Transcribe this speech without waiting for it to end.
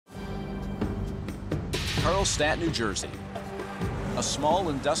Carlstadt, New Jersey, a small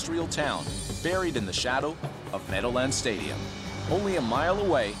industrial town buried in the shadow of Meadowlands Stadium. Only a mile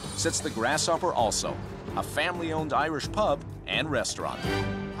away sits the Grasshopper also, a family-owned Irish pub and restaurant.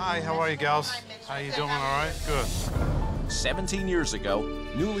 Hi, how are you, gals? How you doing, all right? Good. 17 years ago,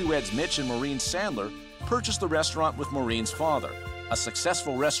 newlyweds Mitch and Maureen Sandler purchased the restaurant with Maureen's father, a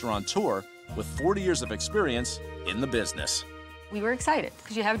successful restaurateur with 40 years of experience in the business. We were excited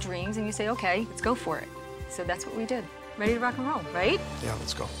because you have dreams and you say, okay, let's go for it. So that's what we did. Ready to rock and roll, right? Yeah,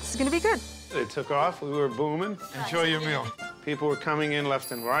 let's go. This is gonna be good. It took off, we were booming. Enjoy your meal. People were coming in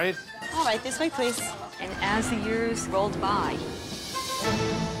left and right. All right, this way, please. And as the years rolled by,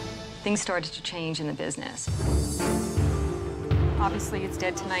 things started to change in the business. Obviously, it's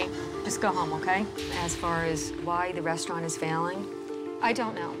dead tonight. Just go home, okay? As far as why the restaurant is failing, I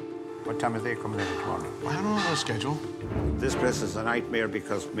don't know. What time are they coming in tomorrow? I don't know the schedule. This place is a nightmare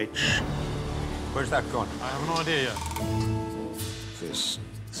because Mitch... Where's that going? I have no idea yet. This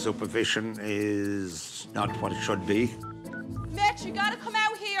supervision is not what it should be. Mitch, you gotta come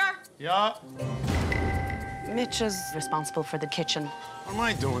out here. Yeah? Mitch is responsible for the kitchen. What am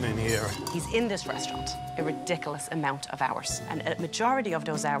I doing in here? He's in this restaurant a ridiculous amount of hours, and a majority of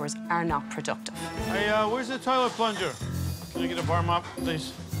those hours are not productive. Hey, where's the toilet plunger? Can I get a bar mop,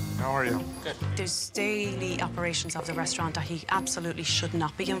 please? How are you? Good. There's daily operations of the restaurant that he absolutely should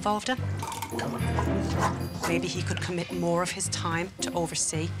not be involved in. Maybe he could commit more of his time to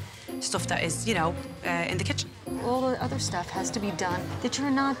oversee stuff that is, you know, in the kitchen. All the other stuff has to be done that you're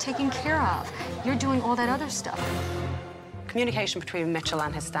not taking care of. You're doing all that other stuff. Communication between Mitchell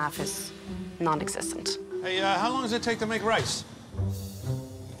and his staff is non-existent. Hey, how long does it take to make rice?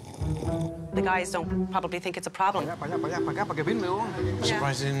 The guys don't probably think it's a problem. I'm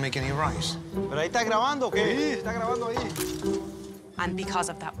surprised they didn't make any rice. Pero ahí está grabando, ¿qué? Sí, está grabando ahí. And because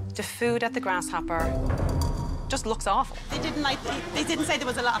of that, the food at the Grasshopper just looks awful. They didn't say there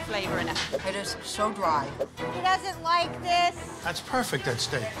was a lot of flavor in it. It is so dry. He doesn't like this. That's perfect, that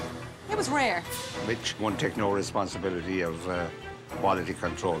steak. It was rare. Mitch won't take no responsibility of quality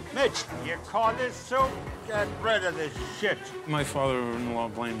control. Mitch, you call this soup? Get rid of this shit. My father-in-law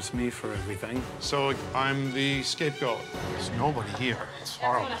blames me for everything, so I'm the scapegoat. There's nobody here. It's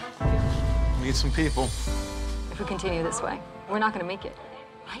horrible. Meet some people. If we continue this way, we're not gonna make it.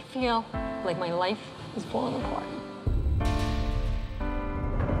 I feel like my life is falling apart.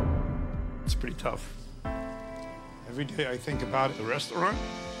 It's pretty tough. Every day I think about the restaurant.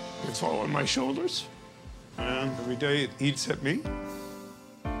 It's all on my shoulders. And every day it eats at me.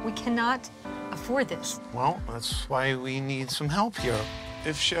 We cannot afford this. Well, that's why we need some help here.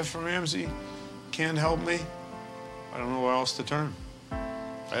 If Chef Ramsay can't help me, I don't know where else to turn.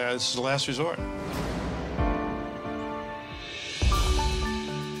 This is the last resort.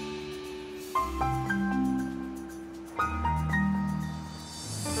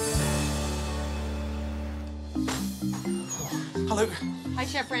 Hello. Hi,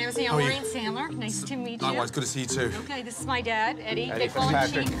 Chef Ramsay. I'm Maureen Sandler. Nice to meet you. Likewise, good to see you too. Okay, this is my dad, Eddie. Eddie They call him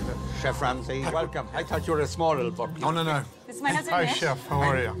Fitzpatrick, Chief. Chef Ramsay, welcome. I thought you were a small little buck. Oh, no. This is my husband, Hi, Mitch. Chef. How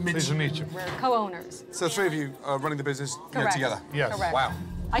are you? Mitch. Pleased to meet you. We're co-owners. So the three of you are running the business Correct. together? Yes. Correct. Wow.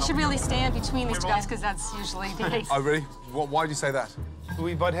 I should really stand between these guys because that's usually the case. Oh, really? Why do you say that?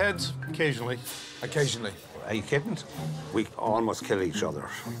 We butt heads occasionally. Occasionally. Are you kidding? We almost kill each other.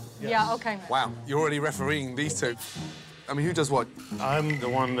 Yeah, okay. Wow, you're already refereeing these two. I mean, who does what? I'm the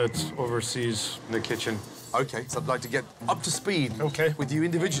one that oversees the kitchen. Okay, so I'd like to get up to speed Okay. with you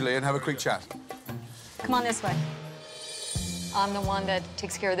individually and have a quick chat. Come on this way. I'm the one that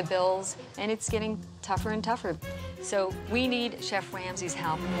takes care of the bills, and it's getting tougher and tougher. So we need Chef Ramsay's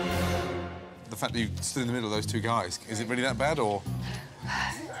help. The fact that you stood in the middle of those two guys, is it really that bad, or?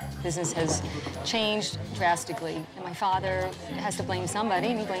 Business has changed drastically, and my father has to blame somebody,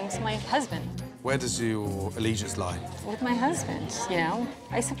 and he blames my husband. Where does your allegiance lie? With my husband, you know?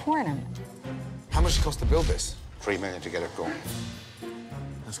 I support him. How much does it cost to build this? $3 million to get it going.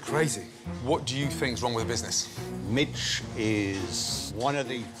 That's crazy. What do you think's wrong with the business? Mitch is one of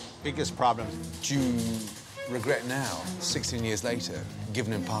the biggest problems. Do you regret now, 16 years later,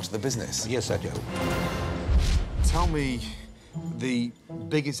 giving him part of the business? Yes, I do. Tell me the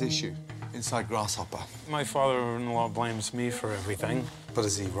biggest issue inside Grasshopper. My father-in-law blames me for everything. But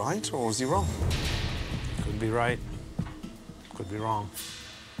is he right or is he wrong? Could be right, could be wrong.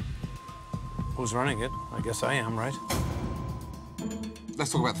 Who's running it? I guess I am, right?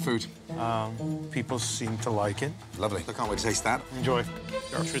 Let's talk about the food. People seem to like it. Lovely. I can't wait to taste that. Enjoy.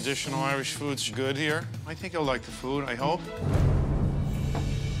 Our traditional Irish food's good here. I think you'll like the food, I hope.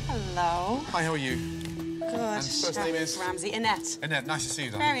 Hello. Hi, how are you? Good. And first name is? Ramsay. Annette. Annette, nice to see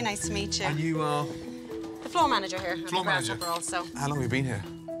you, darling. Very nice to meet you. And you are? floor manager here. I'm Floor the manager. grasshopper also. How long have you been here?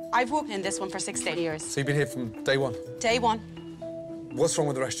 I've worked in this one for 16 years. So you've been here from day one? Day one. What's wrong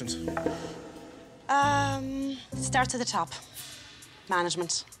with the restaurant? Start to the top.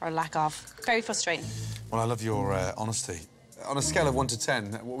 Management, or lack of. Very frustrating. Well, I love your honesty. On a scale of 1 to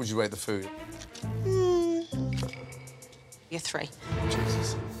 10, what would you rate the food? You're 3.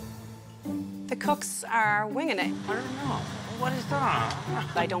 Jesus. The cooks are winging it. I don't know. What is that?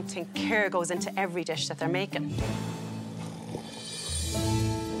 I don't think care goes into every dish that they're making.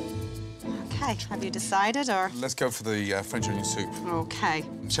 OK, have you decided, or...? Let's go for the French onion soup. OK,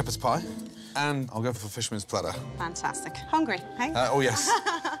 Shepherd's pie. And I'll go for fisherman's platter. fantastic. Hungry, hey? Oh, yes.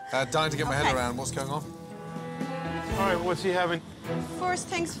 Dying to get my head Okay. around what's going on. All right, what's he having? First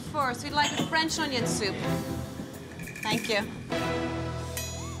things first, we'd like a French onion soup. Thank you.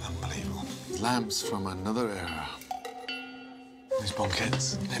 Unbelievable. Lamps from another era. These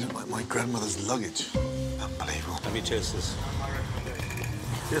banquettes, they look like my grandmother's luggage. Unbelievable. Let me taste this.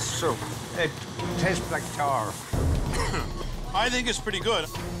 This soup, it tastes like tar. I think it's pretty good.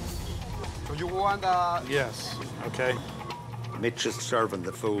 So you want Yes, okay. Mitch is serving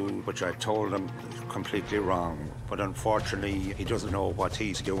the food, which I told him is completely wrong. But unfortunately, he doesn't know what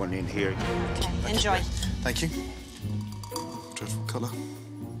he's doing in here. Okay, enjoy. Thank you. Dreadful colour.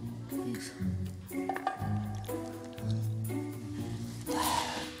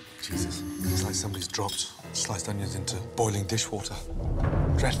 Jesus, it's like somebody's dropped sliced onions into boiling dishwater.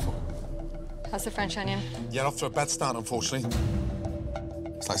 Dreadful. How's the French onion? Yeah, off to a bad start, unfortunately.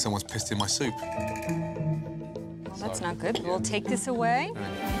 It's like someone's pissed in my soup. Well, that's not good. We'll take this away.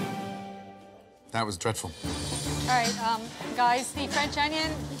 That was dreadful. All right, guys, the French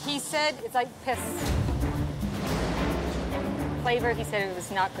onion, he said it's like piss. Flavor, he said it was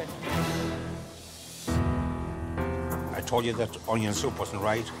not good. I told you that onion soup wasn't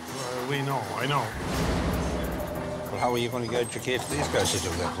right. We know, I know. Well, how are you going to educate these guys to do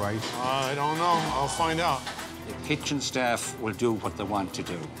that, right? I don't know. I'll find out. The kitchen staff will do what they want to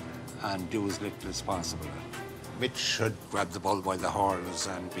do and do as little as possible. Mitch should grab the bull by the horns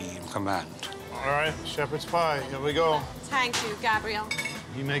and be in command. All right, shepherd's pie. Here we go. Thank you, Gabrielle.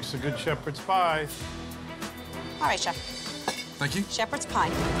 He makes a good shepherd's pie. All right, chef. Thank you. Shepherd's pie.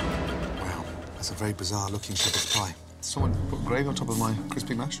 Wow, that's a very bizarre-looking shepherd's pie. Someone put gravy on top of my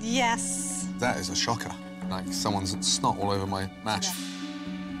crispy mash? Yes. That is a shocker. Like someone's snot all over my mash.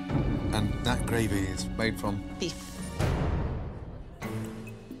 Yeah. And that gravy is made from Beef.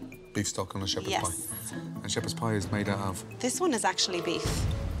 beef stock on a shepherd's Yes. pie. And shepherd's pie is made out of... This one is actually beef.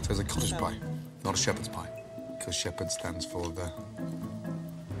 So it's a cottage pie, not a shepherd's pie. Because shepherd stands for the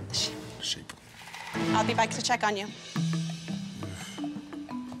sheep. I'll be back to check on you.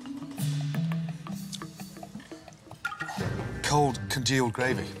 Cold, congealed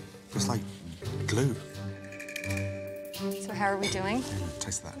gravy. It's like glue. So how are we doing?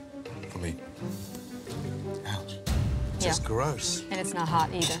 Taste that for me. Ouch. Yeah. Just gross. And it's not hot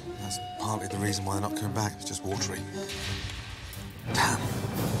either. That's partly the reason why they're not coming back. It's just watery. Damn.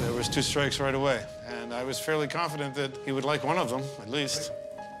 There was 2 strikes right away, and I was fairly confident that he would like one of them, at least.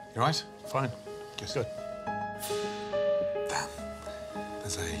 You right? Fine. Good. Damn.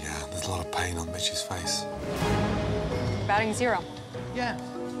 There's a lot of pain on Mitch's face. Batting 0. Yeah,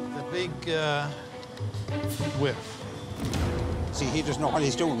 the big whiff. See, he doesn't know what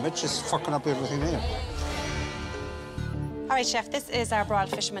he's doing. Mitch is fucking up everything here. All right, chef, this is our broiled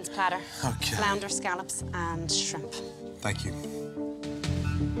fisherman's platter. Okay. Flounder, scallops, and shrimp. Thank you.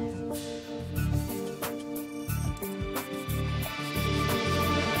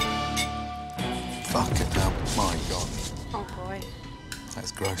 Fucking hell. My God. Oh, boy.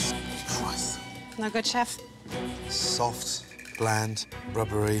 That's gross. Christ. No good, chef? Soft, bland,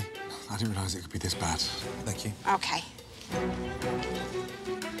 rubbery. I didn't realise it could be this bad. Thank you. OK.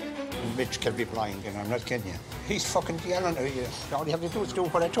 Mitch can be blind, and I'm not kidding you. He's fucking yelling at you. All you have to do is do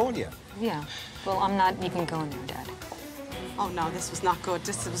what I told you. Yeah. Well, I'm not even going there, Dad. Oh, no, this was not good.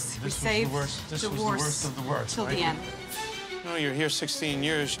 This was... we saved the worst. This was the worst of the worst. Till the end. You know, you're here 16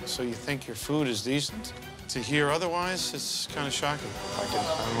 years, so you think your food is decent. To hear otherwise, it's kind of shocking. I don't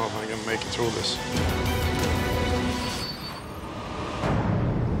know if I can make it through this.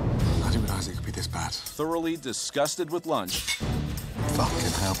 I didn't realise it could be this bad. Thoroughly disgusted with lunch,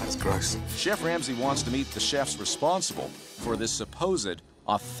 Fucking hell, that's gross. Chef Ramsay wants to meet the chefs responsible for this supposed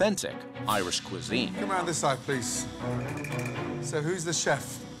authentic Irish cuisine. Come around this side, please. So, who's the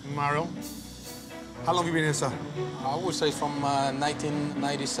chef? Mario? How long have you been here, sir? I would say from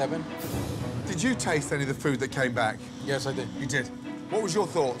 1997. Did you taste any of the food that came back? Yes, I did. You did. What was your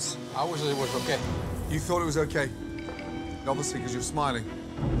thoughts? I would say it was okay. You thought it was okay? Obviously, because you're smiling.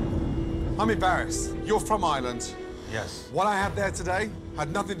 I'm embarrassed. You're from Ireland. Yes. What I had there today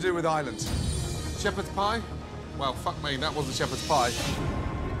had nothing to do with Ireland. Shepherd's pie? Well, fuck me, that wasn't shepherd's pie.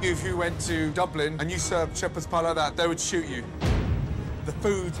 If you went to Dublin and you served shepherd's pie like that, they would shoot you. The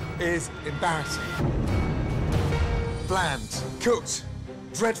food is embarrassing. Bland, cooked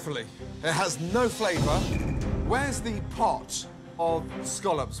dreadfully. It has no flavour. Where's the pot of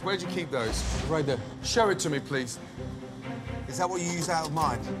scallops? Where'd you keep those? Right there. Show it to me, please. Is that what you use out of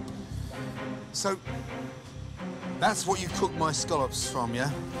mine? So, that's what you cook my scallops from,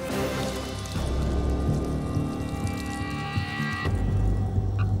 yeah?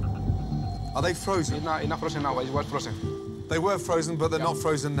 Are they frozen? It's not frozen now, it was frozen. They were frozen, but they're not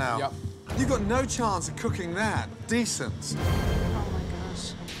frozen now. Yep. You've got no chance of cooking that decent. Oh, my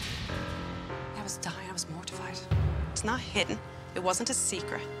gosh. I was dying. I was mortified. It's not hidden. It wasn't a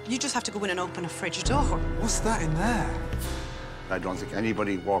secret. You just have to go in and open a fridge door. What's that in there? I don't think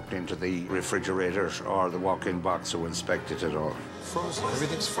anybody walked into the refrigerator or the walk-in box who inspected it all. Frozen.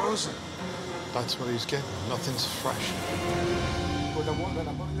 Everything's frozen. That's what he's getting. Nothing's fresh.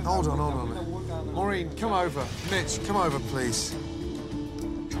 Hold on. Maureen, come over. Mitch, come over, please.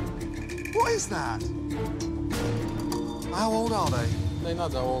 What is that? How old are they? They're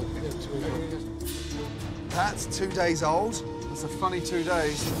not that old. They're 2 years old. That's 2 days old. That's a funny 2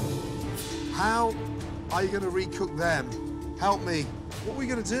 days. How are you going to recook them? Help me. What are we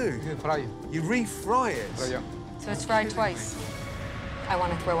going to do? You can fry it. You refry it? Right, yeah. So it's fried twice. I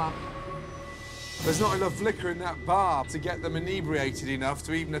want to throw up. There's not enough liquor in that bar to get them inebriated enough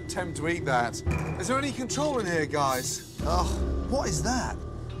to even attempt to eat that. Is there any control in here, guys? Oh, what is that?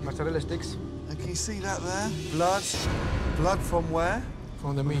 Mozzarella sticks. And can you see that there? Blood. Blood from where?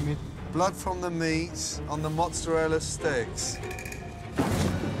 From the meat. Blood from the meat on the mozzarella sticks.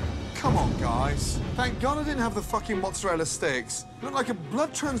 Come on, guys. Thank God I didn't have the fucking mozzarella sticks. Looked like a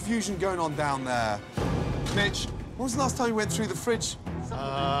blood transfusion going on down there. Mitch, when was the last time you went through the fridge?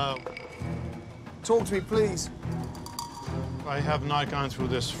 Talk to me, please. I have not gone through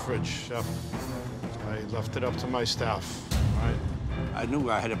this fridge, Chef. I left it up to my staff, all right? I knew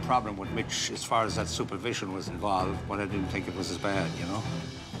I had a problem with Mitch as far as that supervision was involved, but I didn't think it was as bad, you know?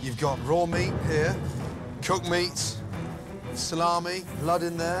 You've got raw meat here, cooked meat, salami, blood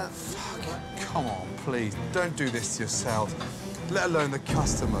in there. Fuck, come on, please. Don't do this to yourself, let alone the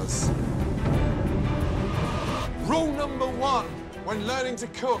customers. Rule number 1, when learning to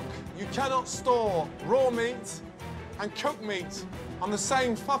cook, you cannot store raw meat and cooked meat on the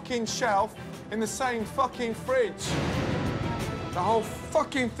same fucking shelf in the same fucking fridge. The whole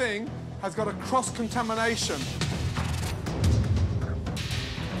fucking thing has got a cross-contamination.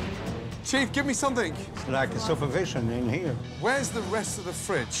 Chief, give me something. It's like a supervision in here. Where's the rest of the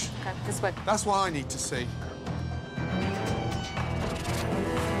fridge? Okay, this way. That's what I need to see.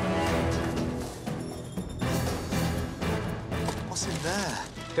 What's in there?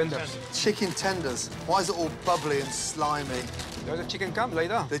 Tenders. Chicken tenders. Why is it all bubbly and slimy? There's a chicken come like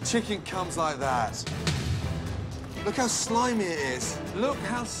that. The chicken comes like that. Look how slimy it is. Look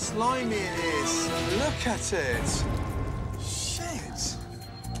how slimy it is. Look at it. Shit.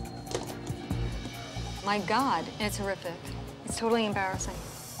 My God, it's horrific. It's totally embarrassing.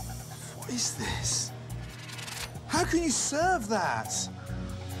 What is this? How can you serve that?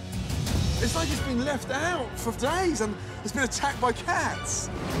 It's like it's been left out for days and it's been attacked by cats.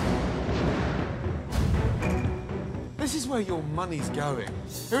 This is where your money's going.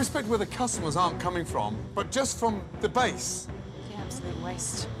 Irrespective of where the customers aren't coming from, but just from the base. The absolute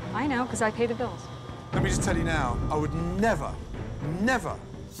waste. I know, because I pay the bills. Let me just tell you now, I would never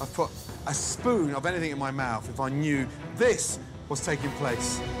have put a spoon of anything in my mouth if I knew this was taking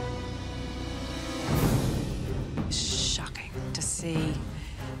place. Shocking to see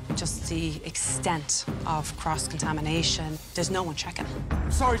just the extent of cross-contamination. There's no one checking.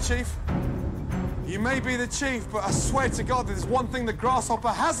 I'm sorry, Chief. You may be the chief, but I swear to God, there's one thing the grasshopper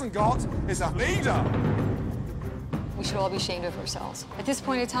hasn't got, is a leader. We should all be ashamed of ourselves. At this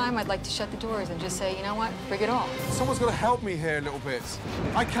point in time, I'd like to shut the doors and just say, you know what, bring it on. Someone's got to help me here a little bit.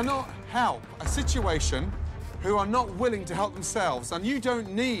 I cannot help a situation who are not willing to help themselves, and you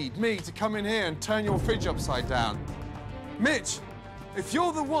don't need me to come in here and turn your fridge upside down. Mitch, if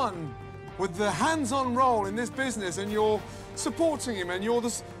you're the one with the hands-on role in this business and you're supporting him and you're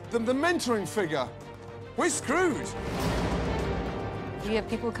the mentoring figure, we're screwed. We have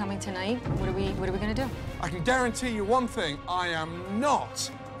people coming tonight. What are we going to do? I can guarantee you one thing, I am not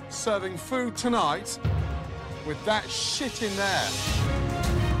serving food tonight with that shit in there.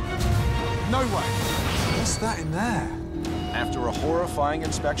 No way. What's that in there? After a horrifying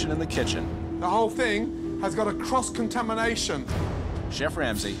inspection in the kitchen, The whole thing has got a cross-contamination. Chef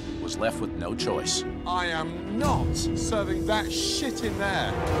Ramsay was left with no choice. I am not serving that shit in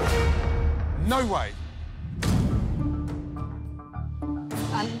there. No way.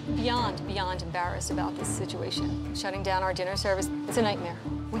 I'm beyond embarrassed about this situation. Shutting down our dinner service, it's a nightmare.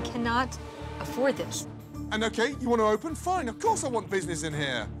 We cannot afford this. And okay, you want to open? Fine, of course I want business in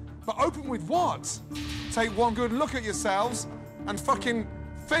here. But open with what? Take one good look at yourselves and fucking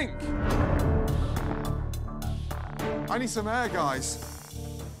think. I need some air, guys.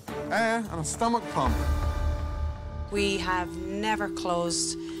 Air and a stomach pump. We have never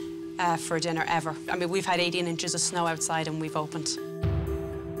closed for dinner, ever. I mean, we've had 18 inches of snow outside and we've opened.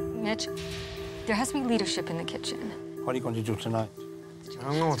 Mitch, there has to be leadership in the kitchen. What are you going to do tonight? I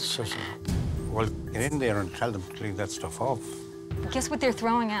don't know what to say. Well, get in there and tell them to clean that stuff off. Guess what they're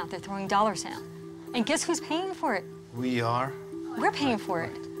throwing out? They're throwing dollars out. And guess who's paying for it? We are. We're paying for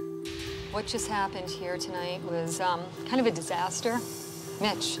it. What just happened here tonight was kind of a disaster.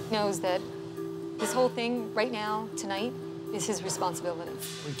 Mitch knows that this whole thing right now, tonight, is his responsibility.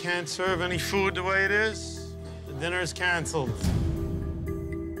 We can't serve any food the way it is. The dinner's canceled.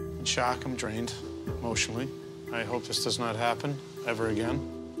 In shock, I'm drained emotionally. I hope this does not happen ever again.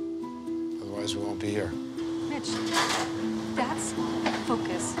 Otherwise, we won't be here. Mitch, that's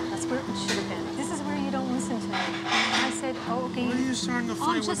focus. That's where it should have been. This is where you don't listen to me. I said, oh, okay. Why are you starting to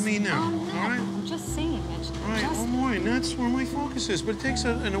fight with me now, all right? I'm just saying, Mitch. All right, well, Maureen, that's where my focus is, but it takes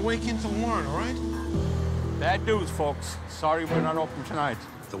an awakening to learn, all right? Bad news, folks. Sorry we're not open tonight.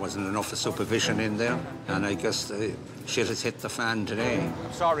 There wasn't enough supervision in there, and I guess the shit has hit the fan today.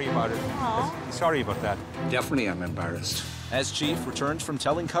 I'm sorry about it. Sorry about that. Definitely I'm embarrassed. As Chief returns from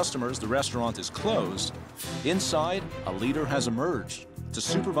telling customers the restaurant is closed, inside, a leader has emerged to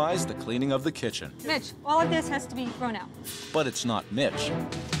supervise the cleaning of the kitchen. Mitch, all of this has to be thrown out. But it's not Mitch.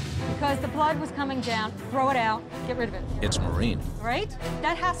 Because the blood was coming down, throw it out, get rid of it. It's Maureen. Right?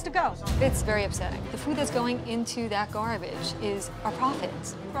 That has to go. It's very upsetting. The food that's going into that garbage is our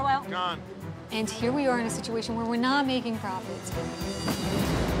profits. Throw out. Gone. And here we are in a situation where we're not making profits.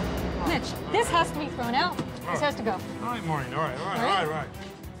 Mitch, this has to be thrown out. This has to go. All right, Maureen, all right.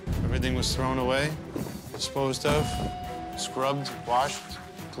 Everything was thrown away, disposed of, scrubbed, washed,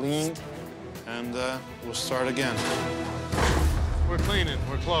 cleaned, and we'll start again. We're cleaning,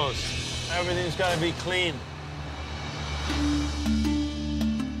 we're closed. Everything's got to be clean.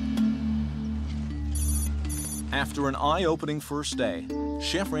 After an eye-opening first day,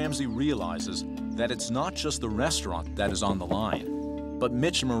 Chef Ramsay realizes that it's not just the restaurant that is on the line, but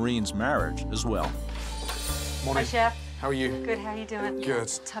Mitch and Maureen's marriage as well. Morning. Hi, Chef. How are you? Good, how are you doing? Good.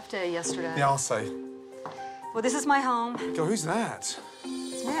 Tough day yesterday. Yeah, I'll say. Well, this is my home. Go, who's that?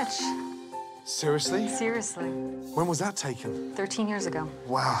 It's Mitch. Seriously? Seriously. When was that taken? 13 years ago.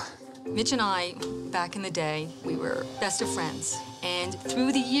 Wow. Mitch and I, back in the day, we were best of friends. And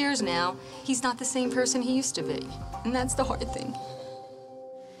through the years now, he's not the same person he used to be. And that's the hard thing.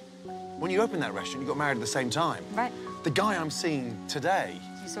 When you opened that restaurant, you got married at the same time. Right. The guy I'm seeing today,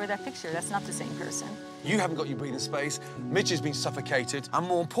 You saw that picture. That's not the same person. you haven't got your breathing space, Mitch has been suffocated, and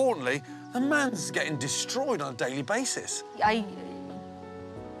more importantly, the man's getting destroyed on a daily basis. I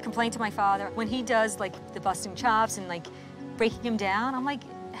complained to my father. When he does, like, the busting chops and, like, breaking him down, I'm like,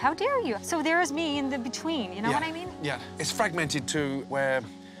 how dare you? So there's me in the between, you know what I mean? Yeah, it's fragmented to where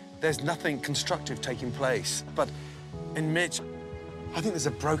there's nothing constructive taking place. But in Mitch, I think there's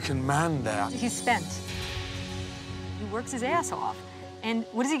a broken man there. He's spent. He works his ass off. And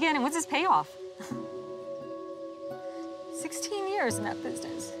what is he getting? What's his payoff? 16 years in that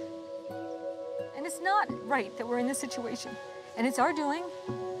business. And it's not right that we're in this situation. And it's our doing,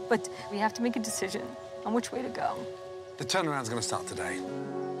 but we have to make a decision on which way to go. The turnaround's going to start today.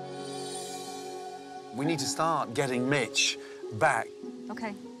 We need to start getting Mitch back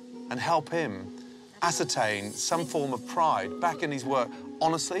Okay. and help him ascertain some form of pride back in his work.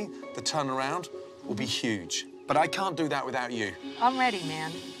 Honestly, the turnaround will be huge. But I can't do that without you. I'm ready,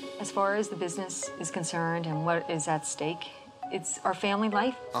 man. As far as the business is concerned and what is at stake, it's our family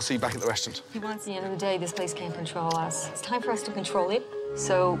life. I'll see you back at the restaurant. He wants, at the end of the day, this place can't control us. It's time for us to control it,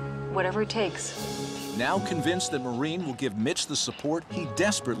 so whatever it takes. Now convinced that Maureen will give Mitch the support he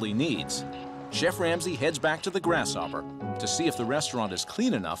desperately needs, Chef Ramsay heads back to the Grasshopper to see if the restaurant is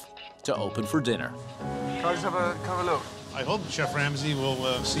clean enough to open for dinner. Guys, have a look. I hope Chef Ramsay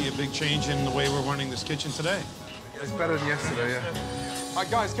will see a big change in the way we're running this kitchen today. It's better than yesterday, yeah. All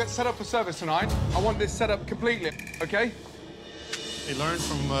right, guys, get set up for service tonight. I want this set up completely, okay? We learned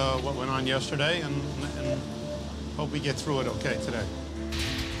from what went on yesterday and hope we get through it okay today.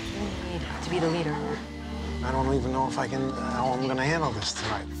 You need to be the leader. I don't even know if I can, how I'm gonna handle this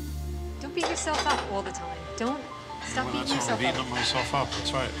tonight. Don't beat yourself up all the time. Don't Stop Well, beating that's why I'm yourself beating up. myself up.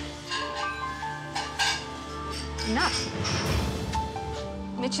 That's right. Enough.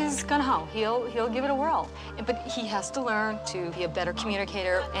 Mitch is gung ho. He'll give it a whirl, but he has to learn to be a better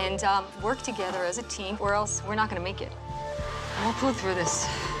communicator and work together as a team, or else we're not going to make it. We'll pull through this.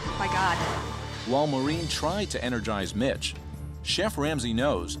 My God. While Maureen tried to energize Mitch, Chef Ramsay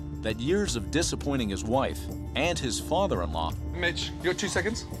knows that years of disappointing his wife and his father-in-law, Mitch, you got 2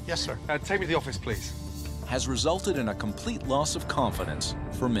 seconds? Yes, sir. Take me to the office, please. has resulted in a complete loss of confidence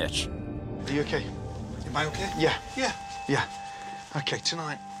for Mitch. Are you okay? Am I okay? Yeah. Yeah. Yeah. Okay,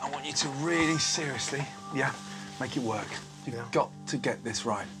 tonight, I want you to really seriously, make it work. You've got to get this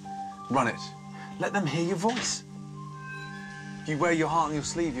right. Run it. Let them hear your voice. You wear your heart on your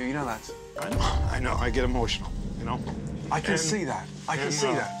sleeve, you know that. I know. I get emotional, you know? I can see that. I can see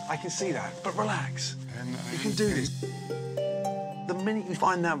that. I can see that. But relax. You can do this. The minute you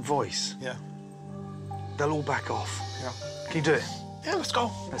find that voice, they'll all back off. Yeah. Can you do it? Yeah, let's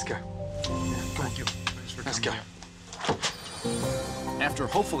go. Let's go. Thank you. Thanks for Let's coming. go. After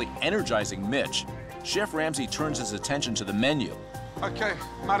hopefully energizing Mitch, Chef Ramsay turns his attention to the menu, Okay,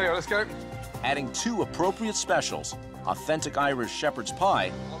 Mario, let's go. adding 2 appropriate specials, authentic Irish shepherd's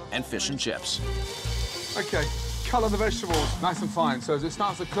pie and fish and chips. Okay, colour the vegetables nice and fine, so as it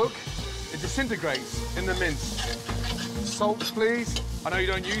starts to cook, it disintegrates in the mince. Salt, please. I know you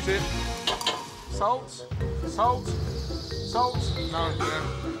don't use it. Salt, salt, salt. No.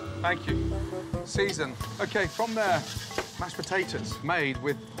 Thank you. Season. Okay, from there, mashed potatoes made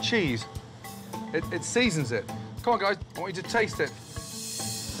with cheese. It seasons it. Come on, guys, I want you to taste it.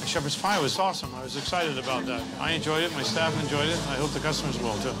 The shepherd's pie was awesome. I was excited about that. I enjoyed it. My staff enjoyed it. I hope the customers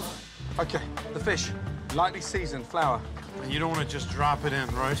will, too. Okay, the fish, lightly seasoned, flour. And you don't want to just drop it in,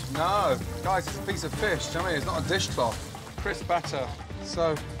 right? No, guys, it's a piece of fish. Do you know what I mean? It's not a dishcloth. Crisp batter.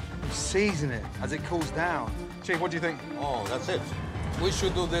 So, season it as it cools down. Chief, what do you think? Oh, that's it. We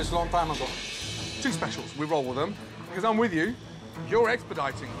should do this long time ago. 2 specials. We roll with them. Because I'm with you. You're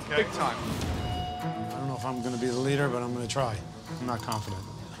expediting. Okay. Big time. I don't know if I'm going to be the leader, but I'm going to try. I'm not confident.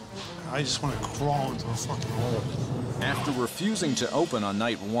 I just want to crawl into a fucking hole. After refusing to open on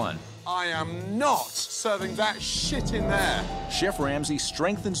night 1, I am not serving that shit in there. Chef Ramsay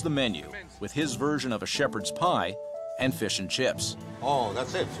strengthens the menu with his version of a shepherd's pie and fish and chips. Oh,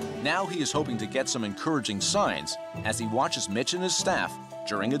 that's it. Now he is hoping to get some encouraging signs as he watches Mitch and his staff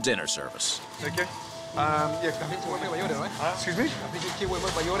during a dinner service. Okay. Excuse me?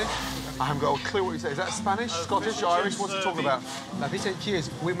 I haven't got a clue what you say. Is that Spanish, Scottish, Irish? What's it talking about? La fish and cheese,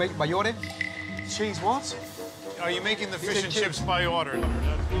 we make bayone. Cheese what? Are you making the fish and chips by order?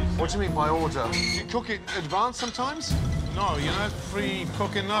 What do you mean by order? You cook it in advance sometimes? No, you're not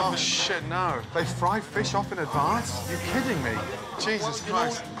pre-cooking nothing. Oh, shit, no. They fry fish off in advance? You're kidding me. Jesus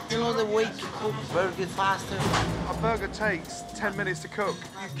Christ. You know the way to cook burgers faster? A burger takes 10 minutes to cook.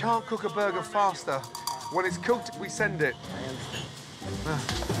 You can't cook a burger faster. When it's cooked, we send it.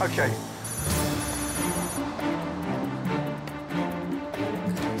 Okay.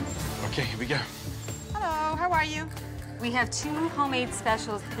 Okay, here we go. Hello, how are you? We have 2 homemade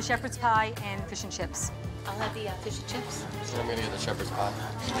specials, the shepherd's pie and fish and chips. I'll have the fish and chips. I'm gonna get the shepherd's pie.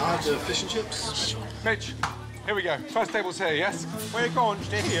 The fish and chips. Mitch, here we go. First table's here, yes? Where you going?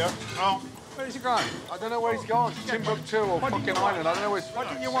 Stay here. Oh, Where's he going? I don't know where he's gone. Timbuktu or fucking Ireland. I don't know where he's... What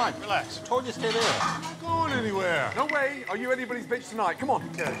do you want? relax. Told you stay there. I'm not going anywhere. No way. Are you anybody's bitch tonight? Come on.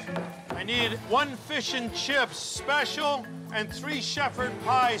 I need 1 fish and chips special and 3 shepherd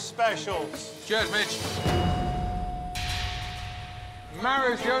pie specials. Cheers, Mitch.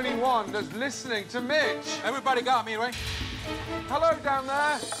 Mario's the only one that's listening to Mitch. Everybody got me, right? Hello down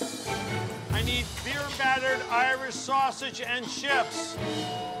there. I need beer-battered Irish sausage and chips.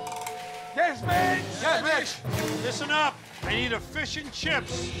 Yes, Mitch. Yes, Mitch. Listen up. I need a fish and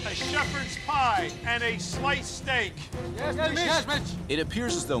chips, a shepherd's pie, and a sliced steak. Yes, Mitch. Yes, Mitch. It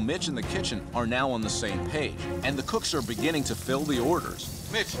appears as though Mitch and the kitchen are now on the same page, and the cooks are beginning to fill the orders.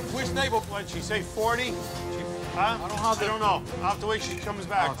 Mitch, which table? What'd she say, 40? Huh? I don't know. I'll have to wait till she comes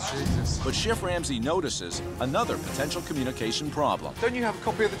back. Oh, Jesus. But Chef Ramsay notices another potential communication problem. Don't you have a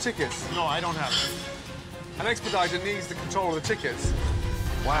copy of the tickets? No, I don't have it. An expediter needs the control of the tickets.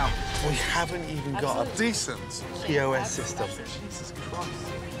 Wow. We haven't even got a Decent. POS system. Jesus Christ.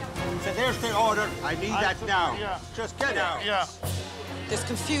 So there's the order. I need that now. Yeah. Just get it. Yeah. There's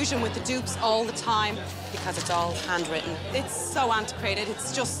confusion with the dupes all the time because it's all handwritten. It's so antiquated,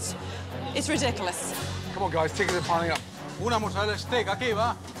 it's ridiculous. Come on, guys. Tickets are piling up. Una mozzarella steak, aquí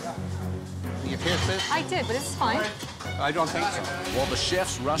va. You taste this? I did, but it's fine. I don't think so. While the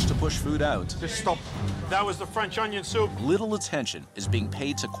chefs rush to push food out, Just stop. That was the French onion soup. little attention is being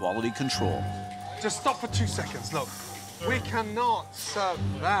paid to quality control. just stop for 2 seconds. Look, we cannot serve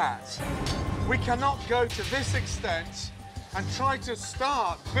that. We cannot go to this extent and try to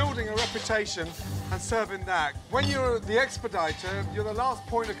start building a reputation and serving that. When you're the expediter, you're the last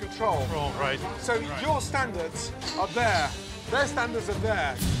point of control. Oh, right. So your standards are there. Their standards are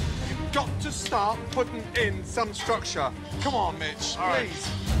there. You've got to start putting in some structure. Come on, Mitch, please.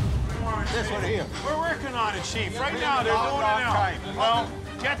 This one here. We're working on it, Chief. Right now, they're doing it now. Well,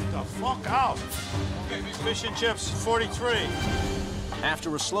 get the fuck out. Fish and chips, 43.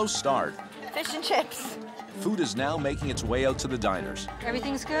 After a slow start, Fish and chips. food is now making its way out to the diners.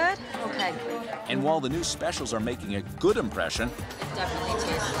 Everything's good? Okay. And while the new specials are making a good impression, It definitely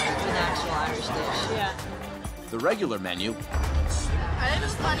tastes like an actual Irish dish. Yeah. the regular menu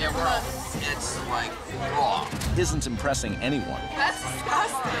It's like raw. isn't impressing anyone. That's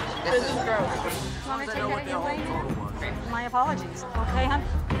disgusting. This is gross. Want me to take that away now? My apologies. Okay, hon?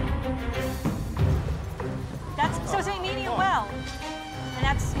 That's supposed to be medium well. And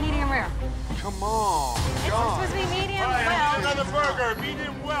that's medium rare. Come on, It's supposed to be medium well. Another burger,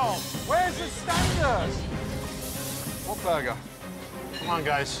 medium well. Where's the standard? What burger? Come on,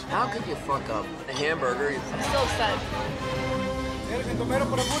 guys. How could you fuck up a hamburger? I'm still upset.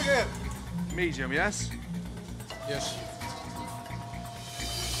 Medium, yes? Yes.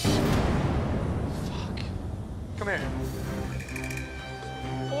 Fuck. Come here.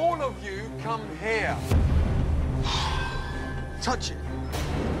 All of you come here. Touch it.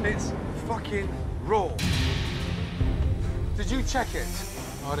 It's fucking raw. Did you check it?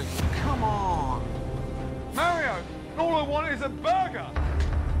 I didn't. Come on. Mario, all I want is a burger.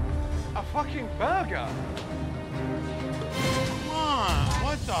 A fucking burger. Come on.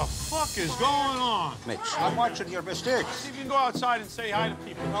 What the fuck is going on? Mitch, I'm watching your mistakes. See if you can go outside and say hi to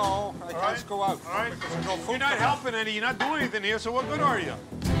people. No, I can't go out. All right? There's no food You're not for them. helping any. You're not doing anything here, so what good are you?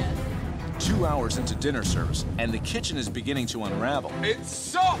 2 hours into dinner service, and the kitchen is beginning to unravel. It's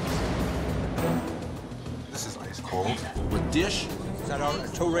soft. This is ice cold. With dish Is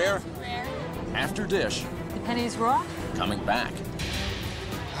that too rare? after dish The penny's raw? coming back.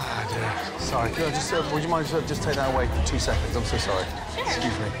 Ah, dear. Sorry. Could I just, would you mind just take that away for 2 seconds? I'm so sorry. Sure.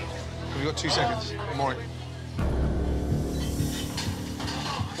 Excuse me. We've got 2 seconds. Good morning.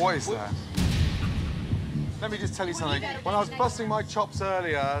 What is that? Let me just tell you something. When I was busting my chops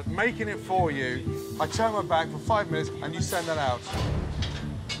earlier, making it for you, I turned my back for 5 minutes and you send that out.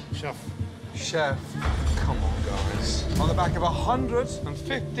 Chef. Chef, come on, guys. On the back of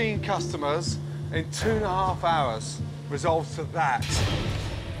 115 customers in 2.5 hours, resolves to that.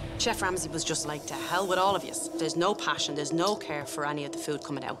 Chef Ramsay was just like, to hell with all of you. There's no passion, there's no care for any of the food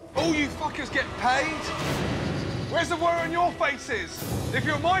coming out. All you fuckers get paid? Where's the worry on your faces? If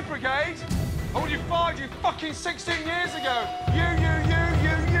you're my brigade, I would have fired you fucking 16 years ago. You,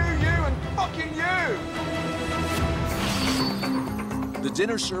 and fucking you. The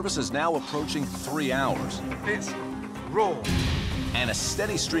dinner service is now approaching 3 hours, It's raw. and a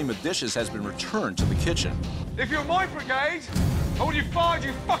steady stream of dishes has been returned to the kitchen. If you're my brigade, I would have fired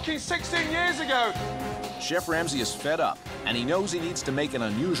you fucking 16 years ago. Chef Ramsay is fed up, and he knows he needs to make an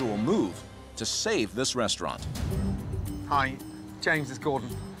unusual move to save this restaurant. Hi, James, it's Gordon.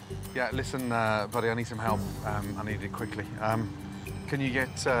 Yeah, listen, buddy, I need some help. I need it quickly. Can you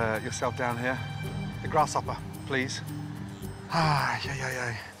get yourself down here? The grasshopper, please. Ah,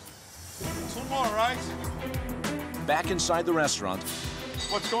 yeah. Some more, right? Back inside the restaurant,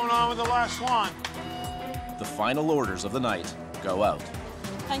 What's going on with the last one? the final orders of the night go out.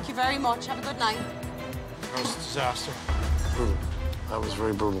 Thank you very much. Have a good night. That was a disaster. Brutal. That was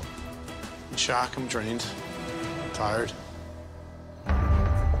very brutal. In shock, I'm drained. I'm tired.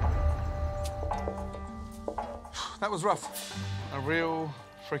 That was rough. A real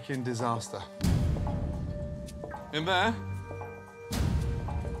freaking disaster. In there,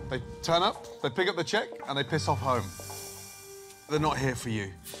 they turn up, they pick up the check, and they piss off home. They're not here for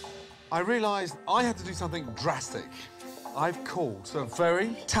you. I realized I had to do something drastic. I've called a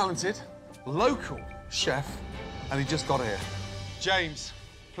very talented, local chef, and he just got here. James,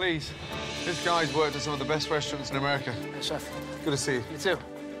 please. This guy's worked at some of the best restaurants in America. Chef. Good to see you. You too.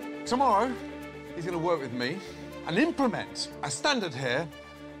 Tomorrow, he's going to work with me and implement a standard here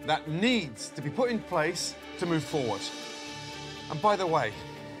that needs to be put in place to move forward. And by the way,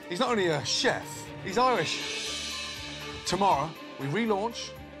 he's not only a chef, he's Irish. Tomorrow, we relaunch,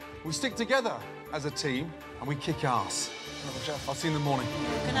 we stick together as a team, and we kick ass. I'll see you in the morning.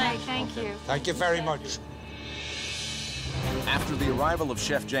 Good night. Thank you. Thank you very much. After the arrival of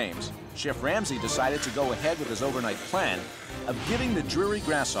Chef James, Chef Ramsay decided to go ahead with his overnight plan of giving the dreary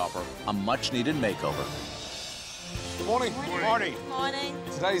grasshopper a much-needed makeover. Good morning. Morning. Morning.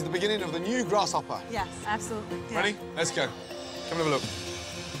 Today's the beginning of the new grasshopper. Yes, absolutely. Yeah. Ready? Let's go. Come and have a look.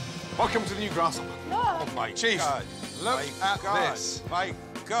 Welcome to the new grasshopper. Oh, my Chief, God. look My at God. this. My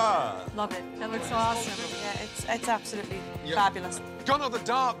God. Love it. That looks awesome. Yeah, it's absolutely fabulous. Gone are the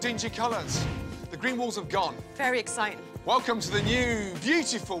dark, dingy colours. The green walls have gone. Very exciting. Welcome to the new,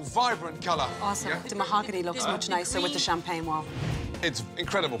 beautiful, vibrant colour. Awesome. Yeah. The mahogany looks much nicer with the champagne wall. It's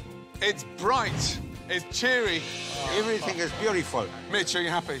incredible. It's bright. It's cheery. Everything is beautiful. Mitch, are you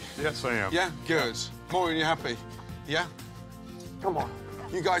happy? Yes, I am. Yeah? Good. Maureen, you happy? Yeah? Come on.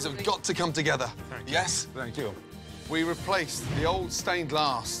 You guys have got to come together. Yes? Thank you. We replaced the old stained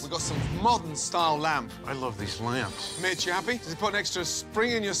glass. We've got some modern-style lamp. I love these lamps. Mitch, you happy? Does it put an extra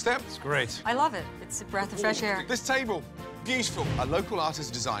spring in your step? It's great. I love it. It's a breath of fresh air. This table, beautiful. A local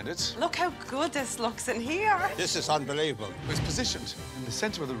artist designed it. Look how good this looks in here. This is unbelievable. It's positioned in the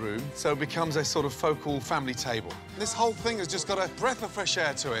centre of the room, so it becomes a sort of focal family table. This whole thing has just got a breath of fresh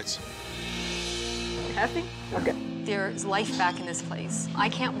air to it. Happy? Okay. There's life back in this place. I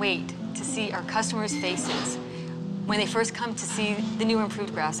can't wait to see our customers' faces when they first come to see the new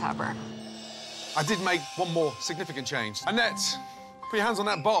improved grasshopper. I did make one more significant change. Annette, put your hands on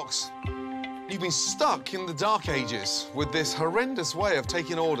that box. You've been stuck in the dark ages with this horrendous way of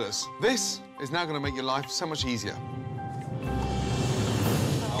taking orders. This is now going to make your life so much easier.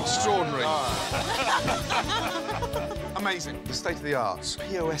 Extraordinary. Amazing. The state-of-the-art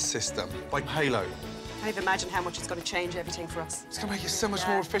POS system by Halo. I can't even imagine how much it's going to change everything for us. It's going to make it so much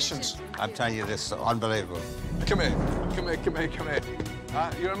more efficient. I'm telling you, this is unbelievable. Come here. Come here, come here, come here.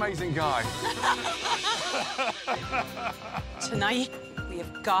 You're an amazing guy. Tonight, we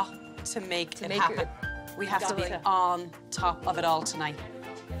have got to make it happen. We have to be on top of it all tonight.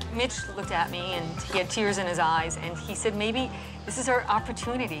 Mitch looked at me and he had tears in his eyes and he said, maybe this is our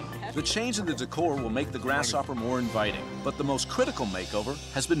opportunity. The change in the decor will make the grasshopper more inviting, but the most critical makeover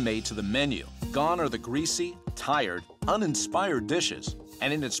has been made to the menu. Gone are the greasy, tired, uninspired dishes,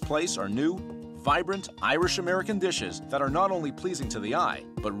 and in its place are new, vibrant Irish-American dishes that are not only pleasing to the eye,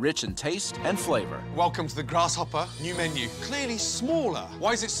 but rich in taste and flavor. Welcome to the Grasshopper new menu. Clearly smaller.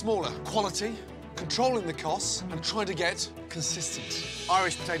 Why is it smaller? Quality, controlling the costs, and trying to get consistent.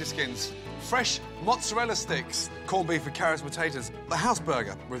 Irish potato skins, fresh mozzarella sticks, corned beef with carrots and potatoes, the house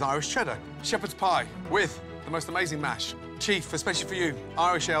burger with Irish cheddar, shepherd's pie with the most amazing mash. Chief, especially for you,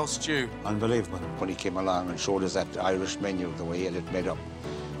 Irish ale stew. Unbelievable. When he came along and showed us that Irish menu, the way he had it made up,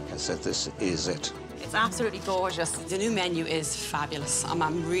 I said, this is it. It's absolutely gorgeous. The new menu is fabulous.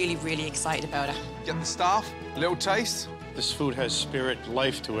 I'm really, really excited about it. Get the staff, a little taste. This food has spirit,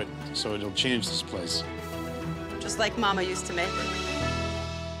 life to it, so it'll change this place. Just like Mama used to make.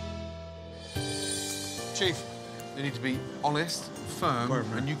 Chief, you need to be honest, firm,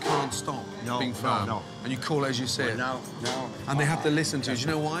 and you can't stop being firm. No. And you call it as you see it. No. And they have to listen to you. Do you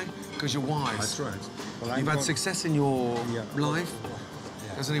know why? Because you're wise. That's right. Well, You've had success in your life.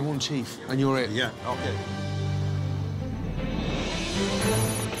 There's only one chief, and you're it. Yeah, okay.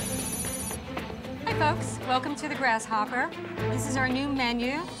 Hi, folks. Welcome to the Grasshopper. This is our new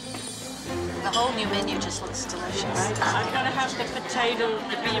menu. The whole new menu just looks delicious. I'm gonna have the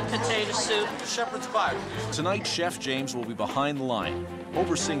beef potato soup. Shepherd's pie. Tonight, Chef James will be behind the line,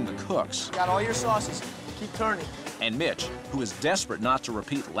 overseeing the cooks. Got all your sauces. Keep turning. And Mitch, who is desperate not to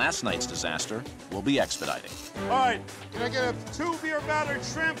repeat last night's disaster, will be expediting. All right, can I get 2 beer-battered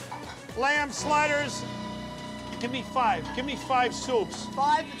shrimp, lamb sliders? Give me 5. Give me 5 soups.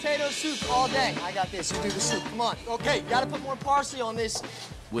 5 potato soup all day. I got this. You do the soup. Come on. Okay, you gotta put more parsley on this.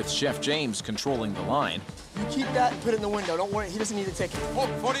 With Chef James controlling the line, You keep that and put it in the window. Don't worry, he doesn't need a ticket.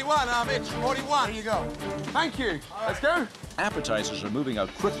 41, Mitch. 41. There you go. Thank you. Let's go. appetizers are moving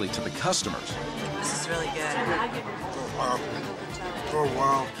out quickly to the customers. This is really good. Oh,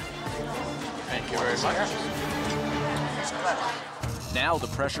 wow. Thank you very much. Now the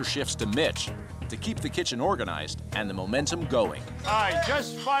pressure shifts to Mitch to keep the kitchen organized and the momentum going. All right,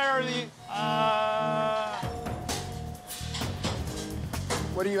 just fire the,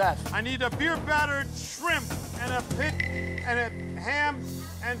 What do you have? I need a beer-battered shrimp and a ham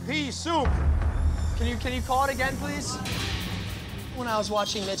and pea soup. Can you call it again, please? When I was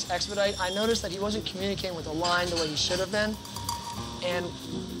watching Mitch expedite, I noticed that he wasn't communicating with the line the way he should have been, and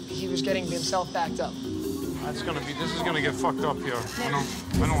he was getting himself backed up. This is gonna get fucked up here. I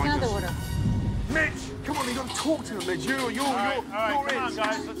don't like this. order. Mitch, come on, you got to talk to him, Mitch. You're All right, come on,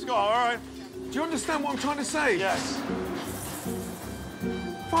 guys, let's go, all right? Do you understand what I'm trying to say? Yes.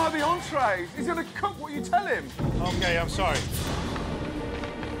 Fire the entrees. He's going to cook what you tell him. Okay, I'm sorry.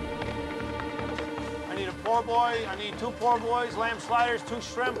 I need a poor boy. I need 2 poor boys, lamb sliders, 2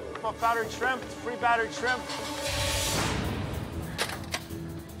 shrimp, battered shrimp, 3 battered shrimp.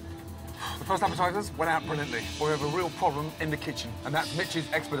 First appetizers went out brilliantly. We have a real problem in the kitchen, and that's Mitch's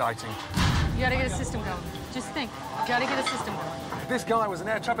expediting. You gotta get a system going. Just think, you gotta get a system going. If this guy was an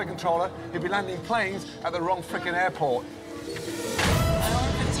air traffic controller, he'd be landing planes at the wrong frickin' airport. I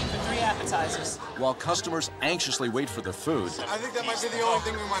ordered 15 for 3 appetizers. While customers anxiously wait for their food, I think that might be the only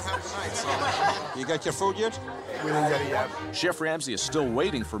thing we might have tonight, so... You got your food yet? We didn't get it yet. Chef Ramsay is still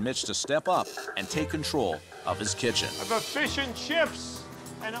waiting for Mitch to step up and take control of his kitchen. I've got fish and chips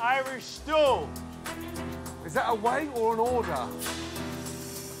and Irish stew. Is that a wait or an order?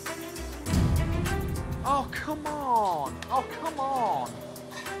 Oh, come on. Oh, come on.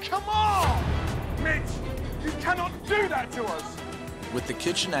 Come on! Mitch, you cannot do that to us. With the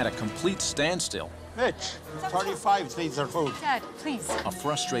kitchen at a complete standstill, Mitch, 35 needs their food. Dad, please. a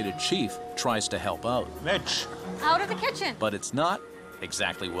frustrated chief tries to help out. Mitch, Out of the kitchen. But it's not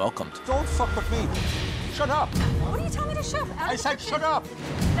exactly welcomed. don't fuck with me. Shut up. What are you telling me to shut? I said shut up.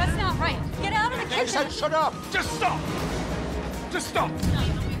 That's not right. Get out of the I kitchen. said shut up. Just stop. Just stop.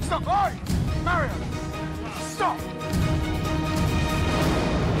 Stop. Hey, Mario. Stop.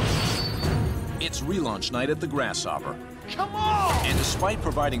 It's relaunch night at the Grasshopper. Come on. And despite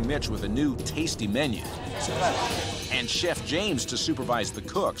providing Mitch with a new tasty menu, and Chef James to supervise the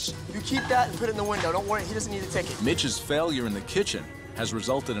cooks, You keep that and put it in the window. Don't worry, he doesn't need a ticket. Mitch's failure in the kitchen has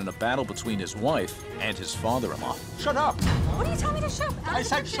resulted in a battle between his wife and his father-in-law. Shut up. What are you telling me to shut? I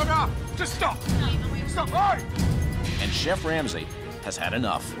said shut up. Just stop. Stop. Hey. And Chef Ramsay has had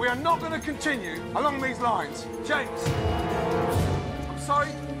enough. We are not going to continue along these lines. James. I'm sorry.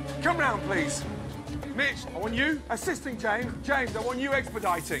 Come round, please. Mitch, I want you assisting James. James, I want you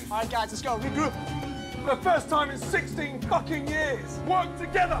expediting. All right, guys, let's go. Regroup. For the first time in 16 fucking years. Work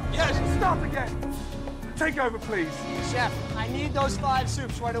together. Yes. Start again. Take over, please. Chef, I need those 5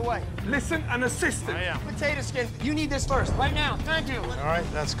 soups right away. Listen and assist him. I am. Potato skin, you need this first, right now. Thank you. All right,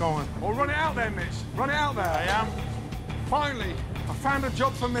 that's going. Or run it out there, Mitch. Run it out there. I am. Finally, I found a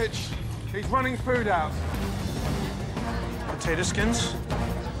job for Mitch. He's running food out. Potato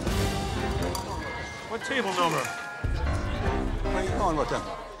What table number? Where are you going with them?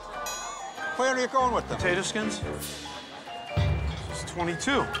 Where are you going with them? Potato skins? It's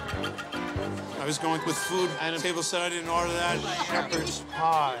 22. I was going with food and a table set. I didn't order that. Peppers,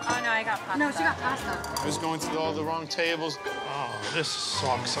 pie. Oh, no, I got pasta. No, she got pasta. I was going to all the wrong tables. Oh, this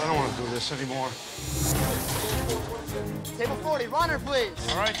sucks. I don't want to do this anymore. Table 40, runner, please.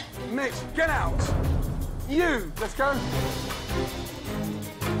 All right? Mitch, get out. You, let's go.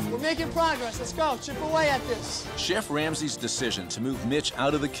 We're making progress. Let's go. Chip away at this. Chef Ramsay's decision to move Mitch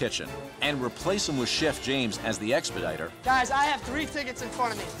out of the kitchen and replace him with Chef James as the expediter Guys, I have 3 tickets in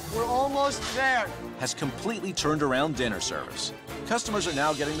front of me. We're almost there. has completely turned around dinner service. Customers are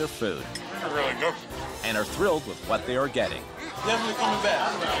now getting their food Really good. and are thrilled with what they are getting. Definitely coming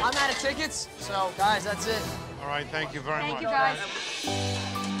back. I'm out of tickets, so guys, that's it. All right, thank you very much. Thank you, guys.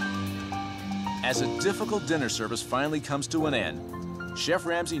 As a difficult dinner service finally comes to an end, Chef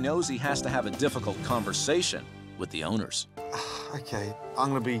Ramsay knows he has to have a difficult conversation with the owners. Okay, I'm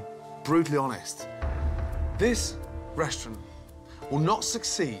going to be brutally honest. This restaurant will not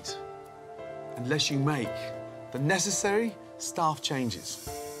succeed unless you make the necessary staff changes.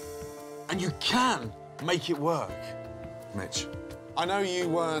 And you can make it work, Mitch. I know you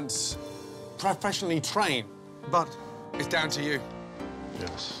weren't professionally trained, but it's down to you.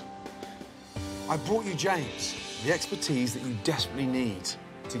 Yes. I brought you James, the expertise that you desperately need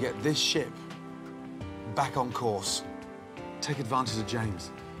to get this ship back on course. Take advantage of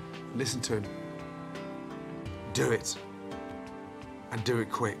James. Listen to him. Do it. And do it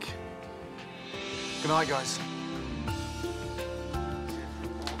quick. Good night, guys.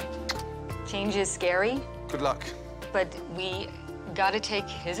 Change is scary, Good luck. but we gotta take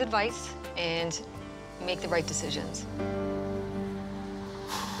his advice and make the right decisions.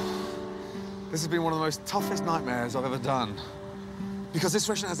 This has been one of the most toughest nightmares I've ever done. Because this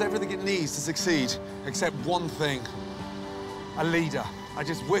restaurant has everything it needs to succeed, except one thing. A leader. I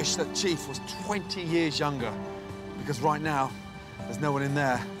just wish that Chief was 20 years younger. Because right now, there's no one in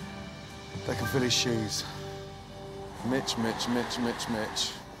there that can fill his shoes. Mitch, Mitch, Mitch, Mitch,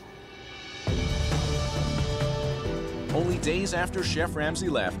 Mitch. Only days after Chef Ramsay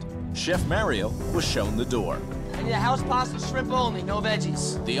left, Chef Mario was shown the door. I need a house pasta, shrimp only, no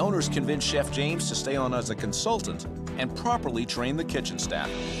veggies. The owners convinced Chef James to stay on as a consultant and properly train the kitchen staff.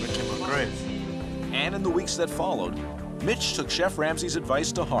 Make it look great. And in the weeks that followed, Mitch took Chef Ramsay's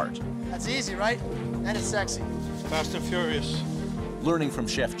advice to heart, That's easy, right? And it's sexy. Fast and furious. learning from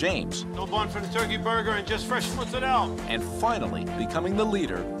Chef James, No bun for the turkey burger and just fresh it out. and finally becoming the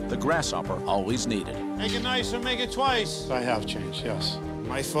leader the Grasshopper always needed. Make it nicer, make it twice. I have changed, yes.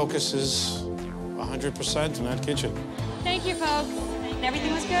 My focus is 100% in that kitchen. Thank you, folks.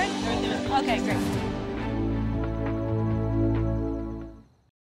 Everything was good? Okay, great.